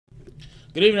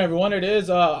Good evening, everyone. It is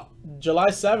July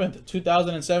 7th,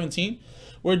 2017.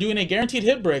 We're doing a guaranteed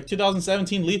hit break.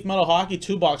 2017 Leaf Metal Hockey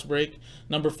 2-box break.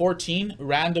 Number 14,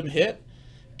 random hit.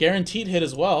 Guaranteed hit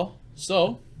as well.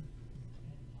 So,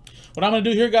 what I'm going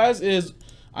to do here, guys, is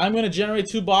I'm going to generate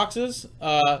 2 boxes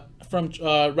from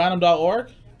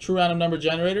random.org, true random number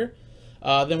generator.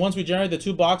 Then once we generate the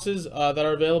 2 boxes that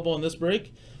are available in this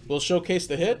break, we'll showcase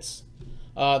the hits.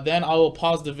 Then I will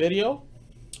pause the video.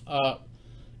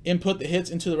 Input the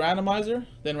hits into the randomizer,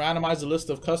 then randomize the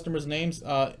list of customers' names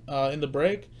in the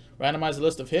break, randomize the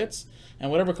list of hits,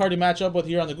 and whatever card you match up with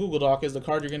here on the Google Doc is the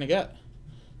card you're going to get.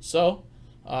 So,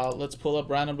 let's pull up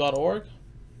random.org.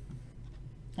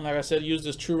 And like I said, use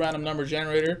this true random number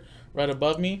generator right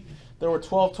above me. There were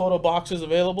 12 total boxes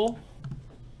available.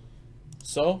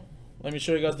 So, let me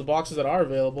show you guys the boxes that are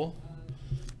available.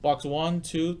 Box 1,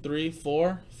 2, 3,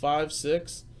 4, 5,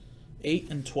 6, 8,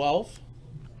 and 12.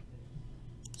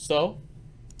 So,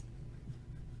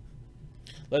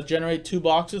 let's generate 2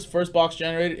 boxes. First box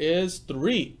generated is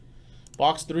 3.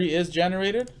 Box 3 is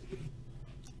generated.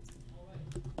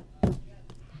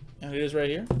 And it is right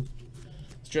here.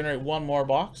 Let's generate 1 more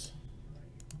box.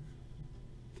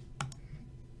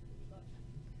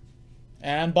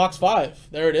 And box 5.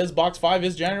 There it is. Box 5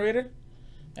 is generated.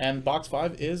 And box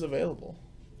 5 is available.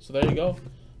 So there you go.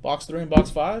 Box 3 and box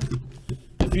 5.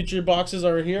 The future boxes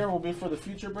are here. Will be for the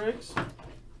future breaks.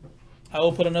 I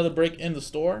will put another break in the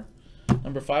store,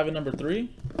 number 5 and number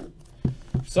 3.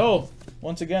 So,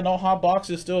 once again, no hot box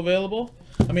is still available.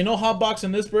 I mean, no hot box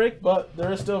in this break, but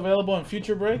there is still available in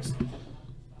future breaks.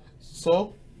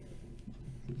 So,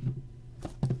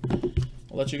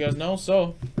 I'll let you guys know.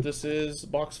 So, this is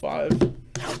box 5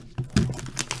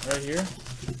 right here.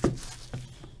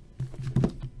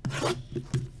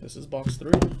 This is box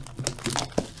 3.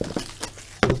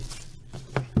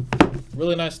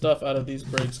 Really nice stuff out of these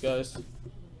breaks, guys.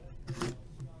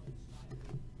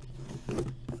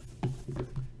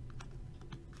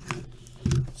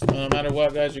 So no matter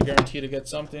what, guys, you're guaranteed to get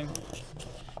something.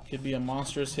 Could be a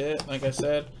monstrous hit. Like I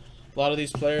said, a lot of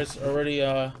these players already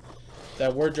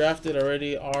that were drafted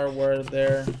already are where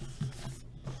they're.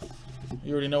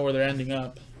 You already know where they're ending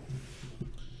up.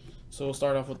 So we'll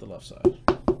start off with the left side.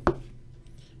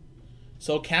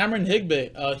 So Cameron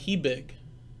Hebig.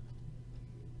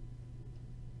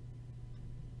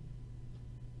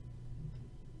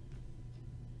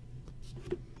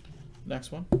 Next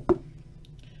one.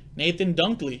 Nathan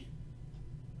Dunkley.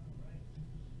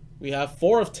 We have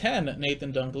 4 of 10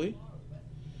 Nathan Dunkley.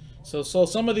 So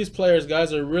some of these players,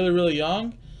 guys, are really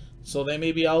young. So they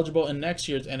may be eligible in next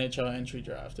year's NHL entry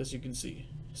draft, as you can see.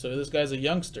 So this guy's a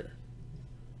youngster.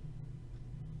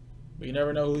 But you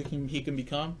never know who he can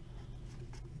become.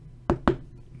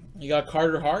 You got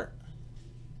Carter Hart.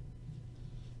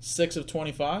 6 of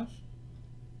 25.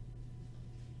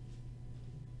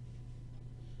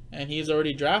 And he's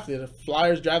already drafted. The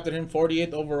Flyers drafted him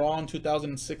 48th overall in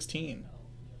 2016.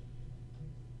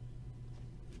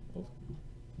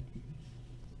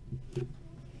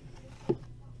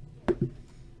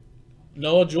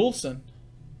 Noah Juleson.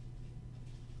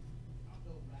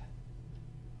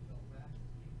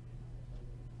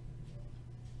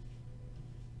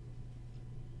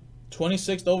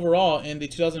 '26th overall in the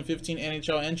 2015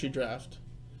 NHL entry draft.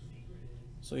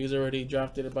 So he's already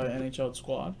drafted by an NHL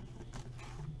squad.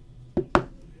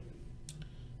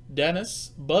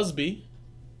 Dennis Busby,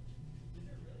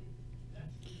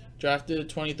 drafted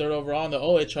 23rd overall in the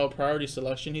OHL priority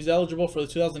selection. He's eligible for the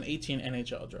 2018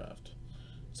 NHL draft.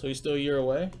 So he's still a year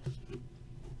away.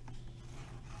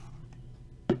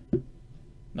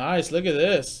 Nice, look at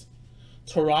this.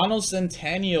 Toronto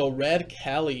Centennial, Red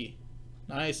Kelly.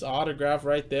 Nice autograph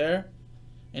right there.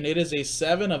 And it is a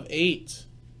 7 of 8.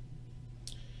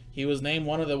 He was named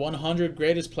one of the 100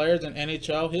 greatest players in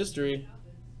NHL history.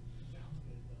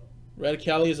 Red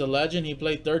Kelly is a legend. He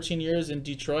played 13 years in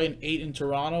Detroit and 8 in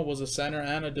Toronto. Was a center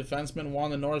and a defenseman. Won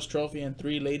the Norris Trophy and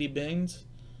 3 Lady Bings.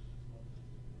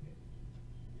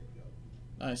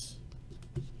 Nice.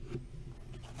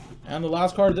 And the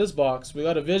last card of this box, we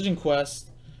got a Vision Quest,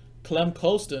 Clem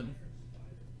Colston.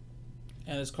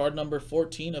 And his card number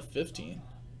 14 of 15.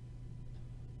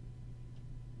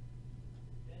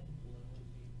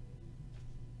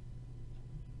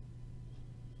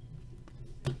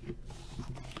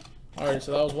 Alright,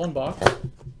 so that was one box.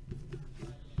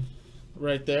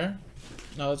 Right there.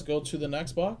 Now let's go to the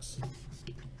next box.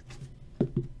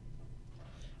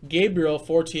 Gabriel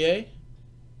Fortier.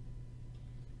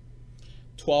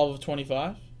 12 of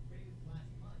 25.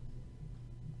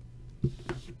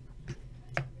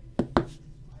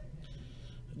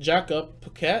 Jacob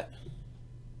Paquette.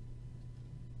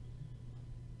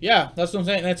 Yeah, that's what I'm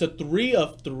saying. And it's a 3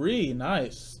 of 3.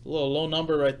 Nice. A little low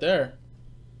number right there.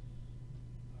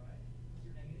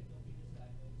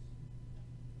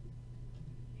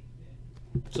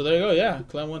 So there you go. Yeah,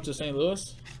 Clem went to St.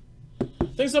 Louis. I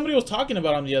think somebody was talking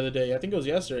about him the other day. I think it was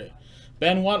yesterday.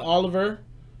 Benoit Oliver,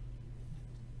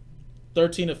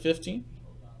 13 of 15.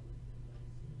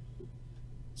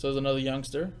 So there's another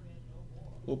youngster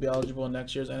who will be eligible in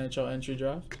next year's NHL entry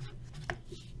draft.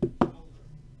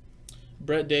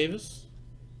 Brett Davis.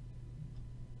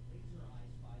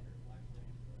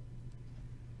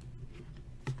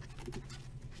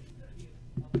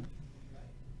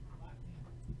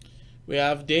 We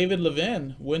have David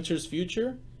Levin, Winter's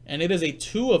Future, and it is a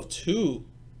 2 of 2.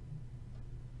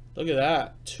 Look at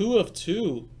that, 2 of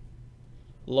 2.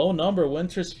 Low number,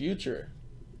 Winter's Future.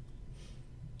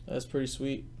 That's pretty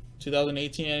sweet.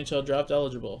 2018 NHL draft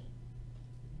eligible.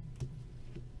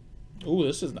 Ooh,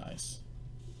 this is nice.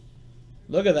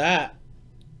 Look at that.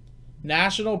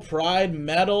 National Pride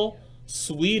Medal,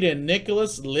 Sweden,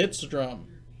 Nicholas Lidstrom.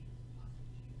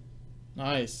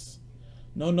 Nice.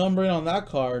 No numbering on that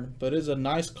card, but it is a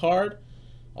nice card.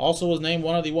 Also was named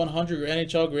one of the 100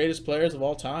 NHL greatest players of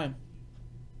all time.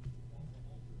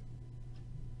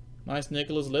 Nice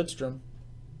Nicholas Lidstrom.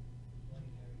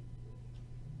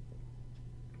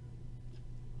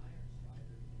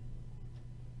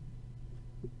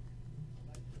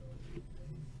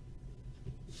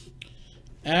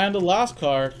 And the last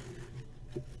card.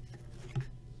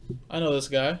 I know this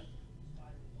guy.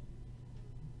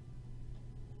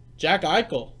 Jack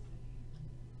Eichel.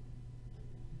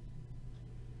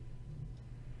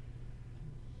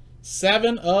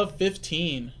 Seven of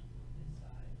 15.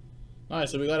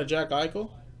 Nice, so we got a Jack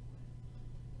Eichel.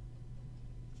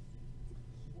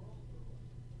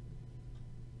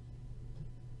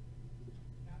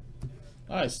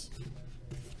 Nice.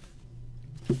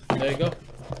 There you go.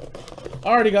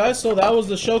 Alrighty guys, so that was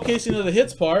the showcasing of the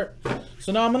hits part.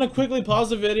 So now I'm going to quickly pause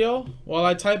the video while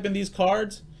I type in these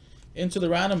cards into the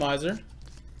randomizer.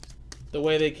 The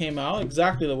way they came out,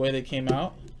 exactly the way they came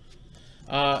out.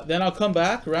 Then I'll come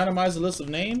back, randomize the list of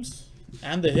names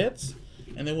and the hits,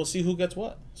 and then we'll see who gets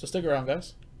what. So stick around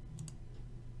guys.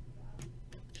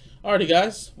 Alrighty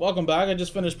guys, welcome back. I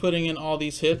just finished putting in all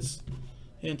these hits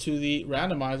into the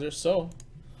randomizer, so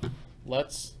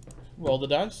let's roll the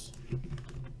dice.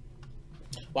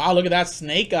 Wow, look at that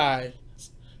snake eye.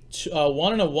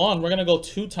 1 and a 1. We're going to go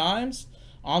 2 times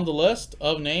on the list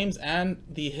of names and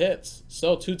the hits.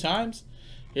 So 2 times.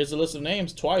 Here's the list of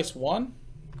names. Twice. 1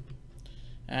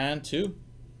 and 2.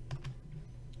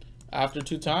 After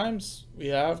 2 times, we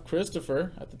have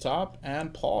Christopher at the top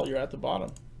and Paul, you're at the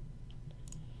bottom.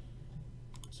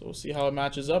 So we'll see how it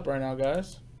matches up right now,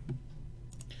 guys.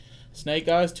 Snake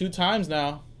eyes 2 times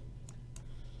now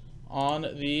on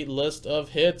the list of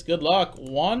hits. Good luck.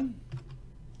 1.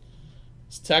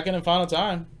 Second and final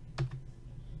time.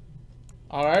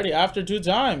 Alrighty, after 2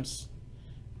 times,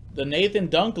 the Nathan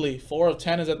Dunkley 4 of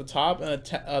 10 is at the top, and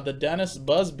the Dennis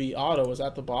Busby auto is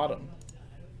at the bottom.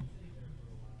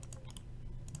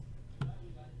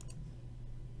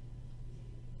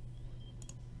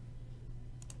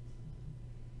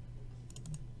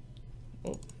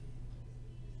 Oh.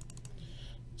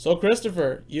 So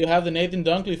Christopher, you have the Nathan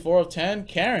Dunkley 4 of 10.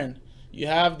 Karen, you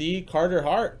have the Carter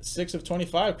Hart 6 of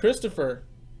 25. Christopher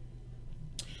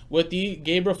with the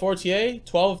Gabriel Fortier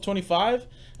 12 of 25.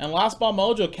 And last ball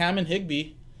mojo, Cameron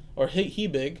Higby, or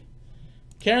Hebig.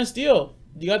 Karen Steele,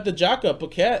 you got the Jacka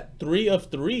Paquette 3 of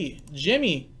 3.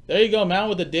 Jimmy, there you go, man,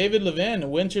 with the David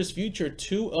Levin Winter's Future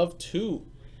 2 of 2.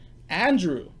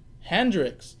 Andrew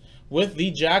Hendricks with the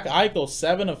Jack Eichel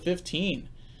 7 of 15.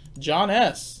 John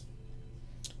S.,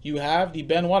 you have the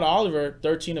Benoit Oliver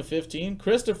 13 of 15.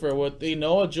 Christopher with the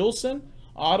Noah Juleson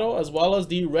auto, as well as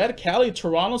the Red Kelly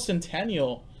Toronto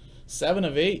Centennial 7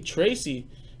 of 8. Tracy,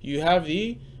 you have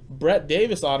the Brett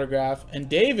Davis autograph. And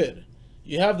David,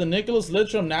 you have the Nicholas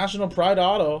Lidstrom National Pride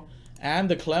auto and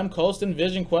the Clem Costin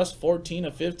Vision Quest 14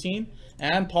 of 15.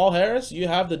 And Paul Harris, you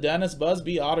have the Dennis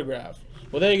Busby autograph.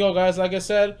 Well, there you go, guys. Like I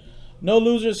said, no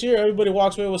losers here. Everybody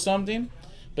walks away with something.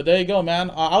 But there you go,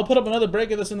 man. I'll put up another break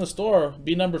of this in the store.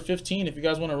 Be number 15 if you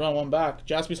guys want to run one back.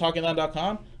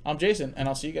 JaspysHockeyLand.com. I'm Jason, and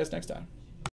I'll see you guys next time.